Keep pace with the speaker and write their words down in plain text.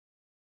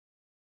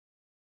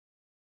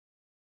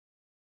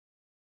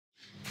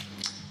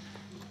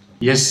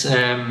Yes,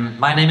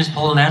 my name is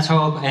Paul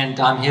Natorp, and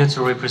I'm here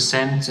to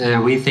represent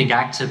Rethink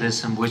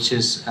Activism, which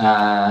is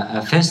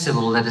a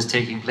festival that is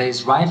taking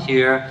place right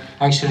here,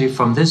 actually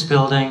from this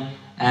building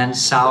and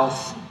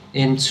south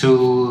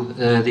into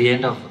the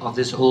end of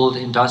this old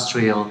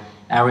industrial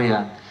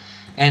area.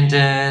 And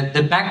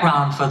the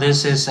background for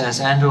this is, as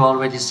Andrew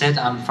already said,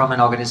 I'm from an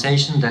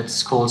organization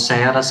that's called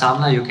Sager der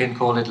Samler. You can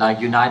call it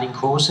like Uniting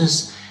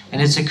Causes, and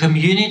it's a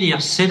community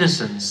of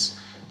citizens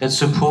that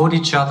support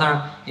each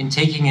other in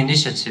taking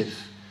initiative,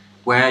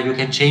 where you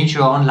can change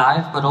your own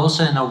life, but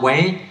also in a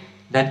way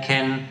that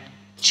can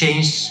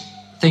change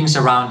things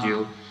around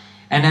you.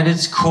 And at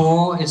its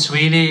core, it's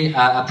really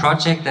a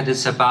project that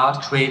is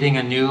about creating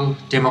a new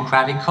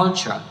democratic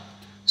culture.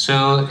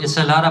 So it's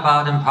a lot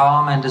about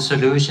empowerment, the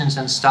solutions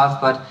and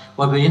stuff, but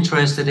what we're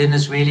interested in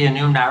is really a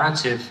new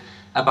narrative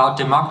about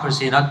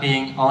democracy, not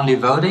being only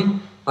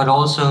voting, but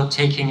also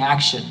taking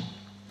action.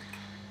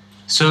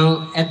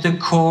 So at the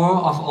core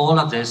of all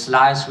of this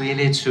lies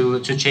really to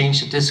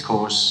change the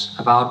discourse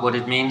about what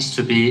it means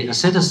to be a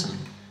citizen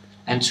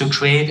and to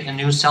create a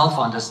new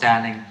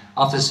self-understanding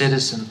of the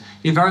citizen.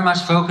 We're very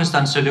much focused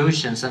on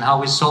solutions and how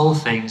we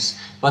solve things,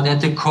 but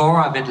at the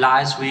core of it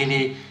lies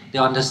really the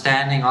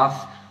understanding of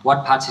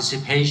what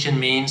participation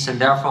means, and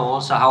therefore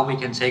also how we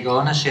can take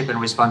ownership and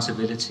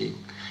responsibility.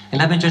 And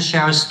let me just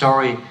share a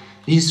story.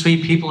 These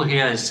three people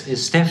here is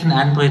Steffen,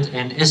 Anbrit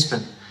and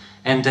Esben,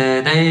 and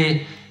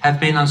they have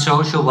been on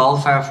social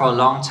welfare for a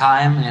long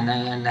time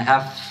and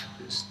have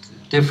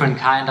different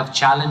kind of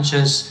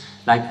challenges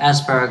like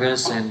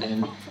Asperger's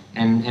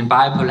and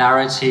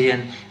bipolarity,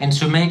 and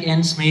to make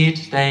ends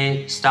meet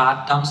they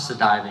start dumpster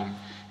diving.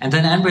 And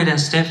then Anbrit and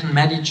Steffen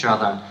met each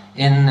other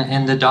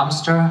in the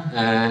dumpster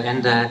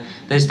and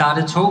they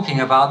started talking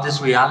about this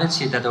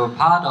reality that they were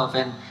part of,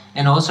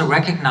 and also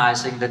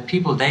recognizing that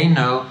people they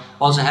know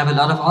also have a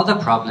lot of other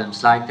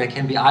problems, like they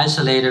can be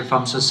isolated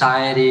from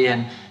society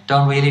and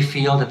don't really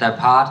feel that they're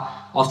part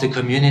of the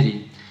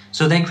community.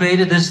 So they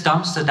created this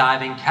dumpster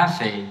diving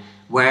cafe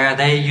where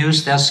they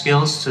use their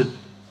skills to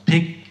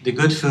pick the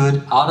good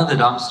food out of the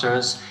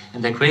dumpsters,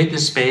 and they create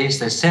this space,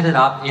 they set it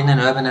up in an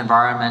urban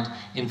environment,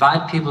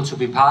 invite people to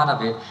be part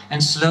of it,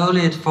 and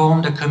slowly it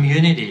formed a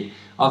community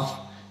of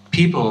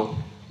people,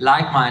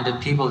 like-minded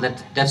people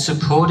that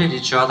supported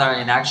each other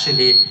in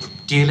actually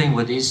dealing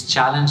with these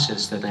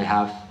challenges that they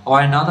have.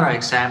 Or another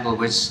example,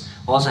 which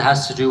also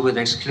has to do with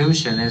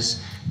exclusion,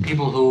 is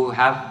people who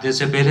have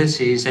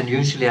disabilities and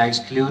usually are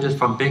excluded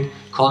from big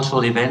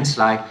cultural events,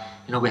 like,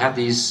 you know, we have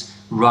these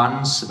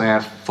runs where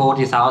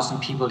 40,000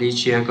 people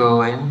each year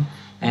go in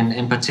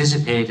and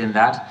participate in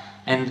that,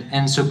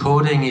 and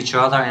supporting each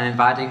other and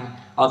inviting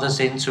others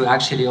in to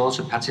actually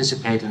also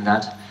participate in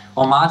that.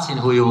 Or Martin,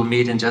 who you will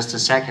meet in just a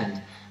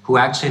second, who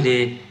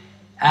actually,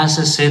 as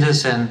a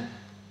citizen,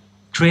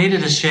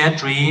 created a shared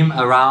dream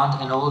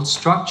around an old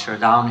structure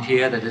down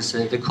here that is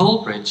the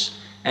coal bridge,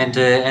 and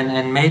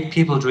made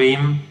people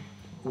dream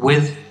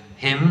with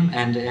him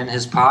and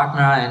his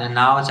partner, and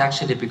now it's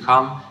actually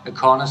become a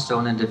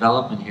cornerstone in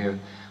development here.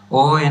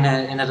 Or in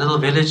a little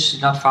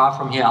village not far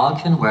from here,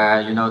 Alken,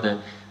 where, you know,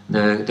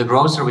 the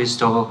grocery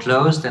store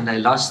closed and they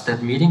lost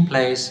that meeting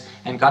place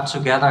and got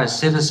together as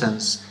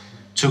citizens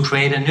to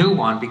create a new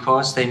one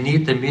because they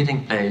need the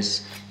meeting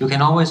place. You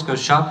can always go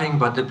shopping,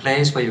 but the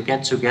place where you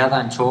get together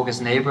and talk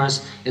as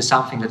neighbors is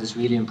something that is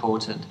really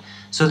important.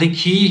 So the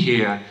key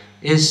here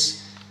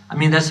is, I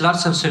mean, there's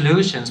lots of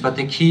solutions, but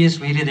the key is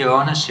really the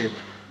ownership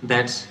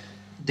that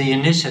the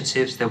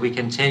initiatives that we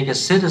can take as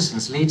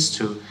citizens leads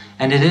to.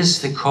 And it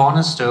is the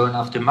cornerstone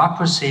of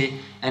democracy,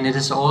 and it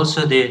is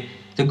also the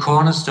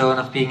cornerstone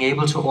of being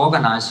able to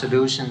organize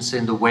solutions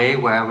in the way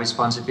where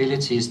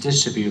responsibility is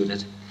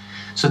distributed.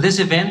 So this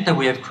event that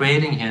we are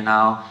creating here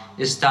now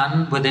is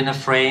done within a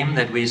frame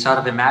that we sort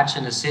of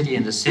imagine a city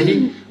in the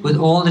city with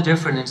all the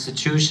different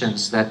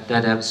institutions that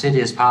a city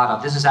is part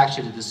of. This is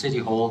actually the city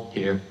hall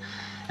here.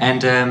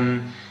 And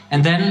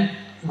then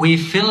we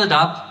fill it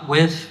up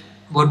with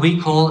what we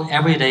call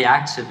everyday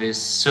activists.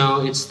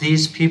 So it's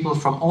these people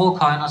from all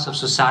corners of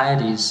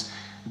societies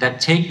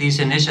that take these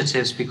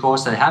initiatives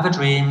because they have a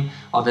dream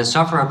or they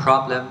suffer a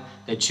problem.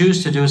 They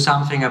choose to do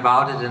something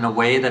about it in a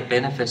way that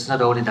benefits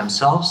not only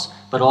themselves,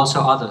 but also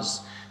others.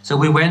 So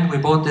we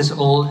bought this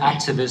old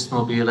activist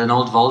mobile, an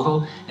old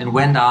Volvo, and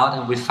went out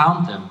and we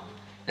found them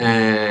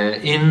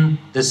in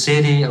the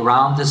city,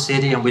 around the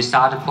city, and we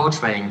started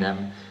portraying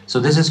them. So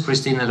this is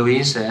Christina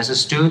Louise. As a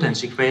student,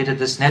 she created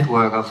this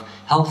network of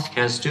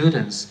healthcare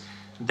students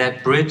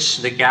that bridge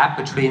the gap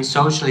between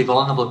socially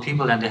vulnerable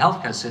people and the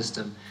healthcare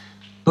system,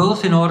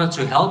 both in order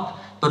to help,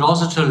 but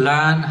also to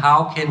learn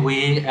how can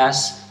we,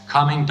 as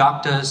coming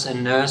doctors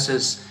and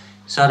nurses,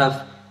 sort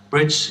of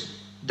bridge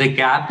the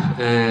gap,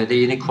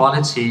 the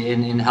inequality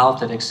in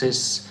health that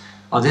exists.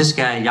 Or this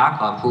guy,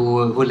 Jakob,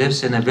 who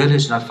lives in a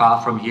village not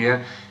far from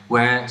here,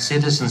 where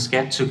citizens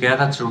get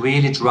together to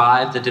really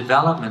drive the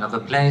development of a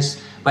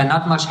place where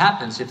not much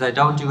happens if they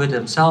don't do it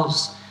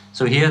themselves.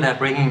 So here they're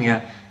bringing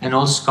an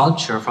old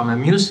sculpture from a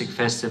music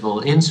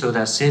festival into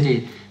their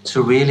city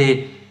to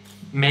really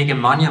make a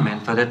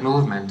monument for that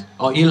movement.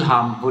 Or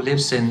Ilham, who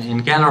lives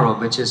in Galarov,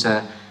 which is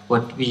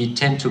what we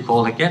tend to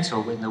call a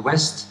ghetto in the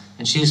West,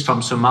 and she's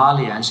from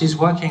Somalia, and she's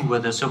working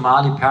with the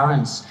Somali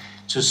parents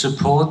to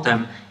support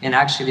them in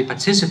actually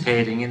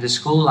participating in the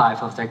school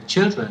life of their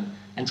children,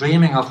 and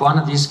dreaming of one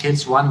of these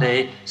kids one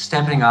day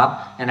stepping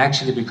up and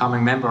actually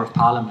becoming member of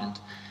parliament.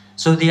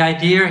 So the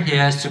idea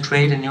here is to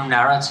create a new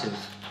narrative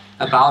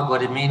about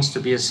what it means to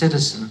be a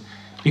citizen,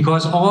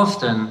 because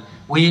often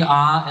we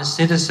are, as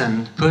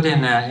citizens, put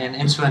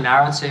into a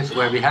narrative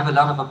where we have a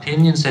lot of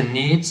opinions and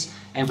needs,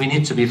 and we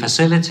need to be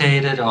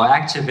facilitated or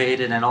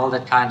activated and all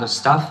that kind of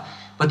stuff.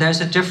 But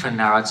there's a different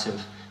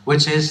narrative,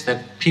 which is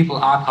that people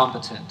are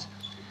competent.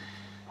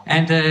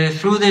 And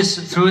through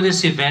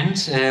this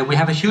event, we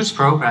have a huge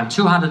program,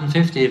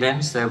 250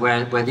 events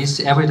where these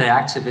everyday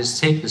activists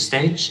take the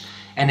stage,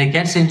 and it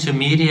gets into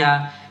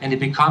media, and it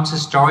becomes a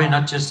story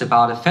not just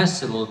about a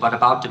festival, but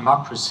about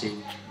democracy,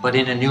 but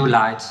in a new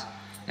light.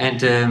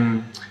 And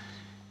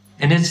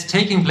it's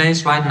taking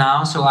place right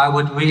now, so I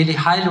would really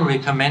highly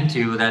recommend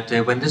you that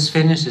when this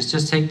finishes,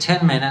 just take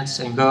 10 minutes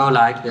and go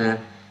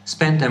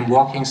spend them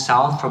walking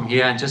south from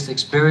here and just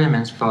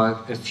experiment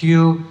for a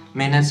few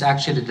minutes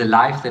actually the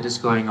life that is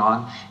going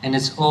on. And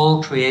it's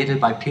all created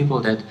by people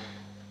that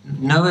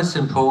know it's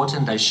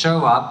important, they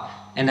show up,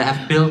 and they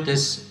have built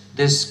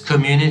this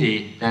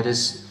community that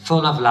is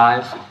full of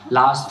life,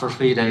 lasts for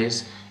 3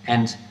 days,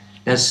 and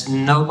there's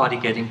nobody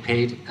getting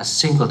paid a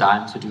single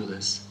dime to do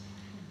this.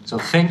 So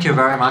thank you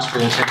very much for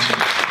your attention.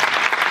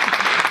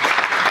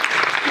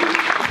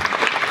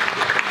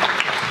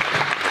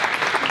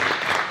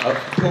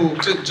 Paul,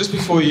 just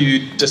before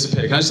you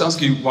disappear, can I just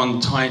ask you one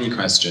tiny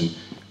question?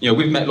 You know,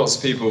 we've met lots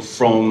of people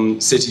from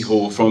City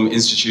Hall, from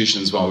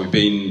institutions while we've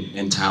been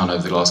in town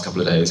over the last couple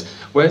of days.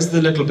 Where's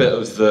the little bit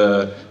of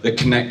the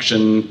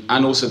connection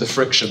and also the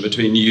friction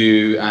between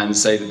you and,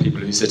 say, the people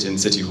who sit in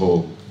City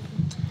Hall?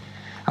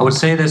 I would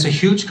say there's a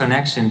huge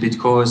connection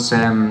because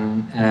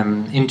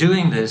in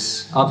doing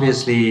this,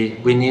 obviously,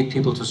 we need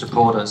people to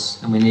support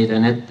us,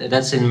 and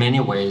that's in many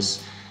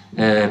ways.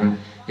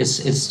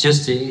 It's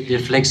just the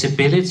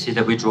flexibility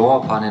that we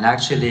draw upon and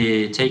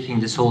actually taking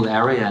this whole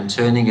area and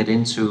turning it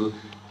into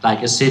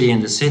like a city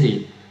in the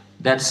city.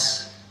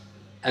 That's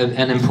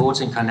an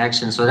important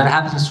connection. So that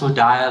happens through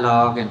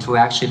dialogue and through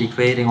actually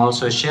creating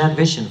also a shared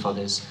vision for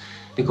this,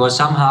 because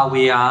somehow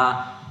we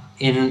are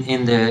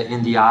in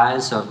the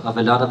eyes of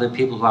a lot of the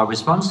people who are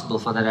responsible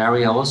for that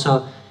area,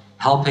 also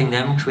helping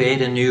them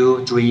create a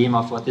new dream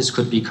of what this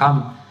could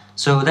become.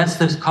 So that's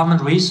the common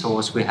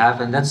resource we have,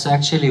 and that's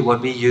actually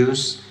what we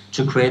use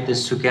to create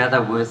this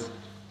together with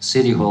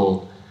City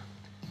Hall.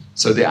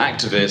 So the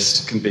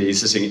activist can be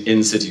sitting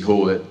in City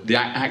Hall. The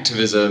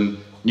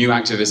activism, new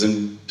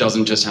activism,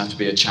 doesn't just have to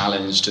be a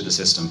challenge to the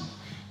system.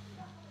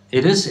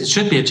 It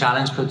should be a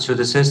challenge to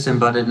the system,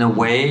 but in a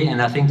way,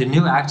 and I think the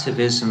new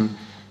activism,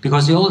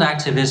 because the old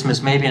activism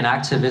is maybe an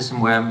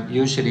activism where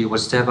usually you would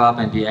step up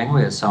and be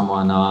angry at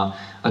someone or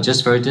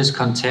just very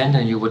discontent,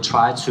 and you would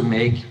try to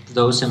make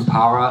those in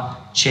power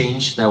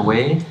change their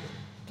way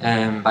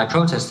by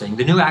protesting.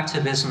 The new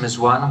activism is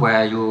one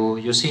where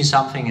you see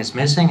something is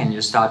missing and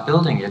you start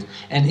building it.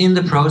 And in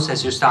the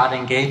process you start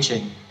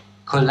engaging,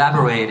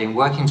 collaborating,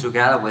 working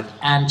together with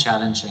and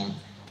challenging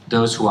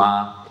those who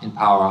are in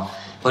power.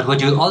 But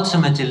what you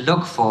ultimately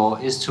look for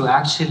is to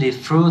actually,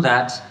 through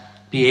that,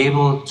 be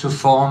able to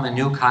form a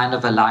new kind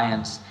of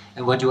alliance.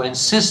 And what you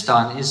insist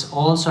on is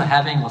also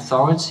having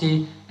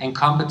authority and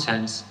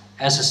competence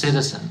as a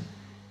citizen.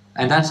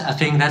 And I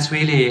think that's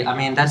really,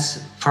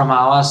 that's from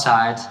our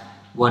side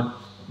what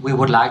we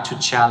would like to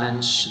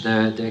challenge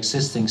the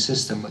existing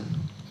system with.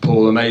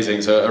 Paul,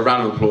 amazing. So a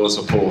round of applause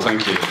for Paul.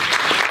 Thank you.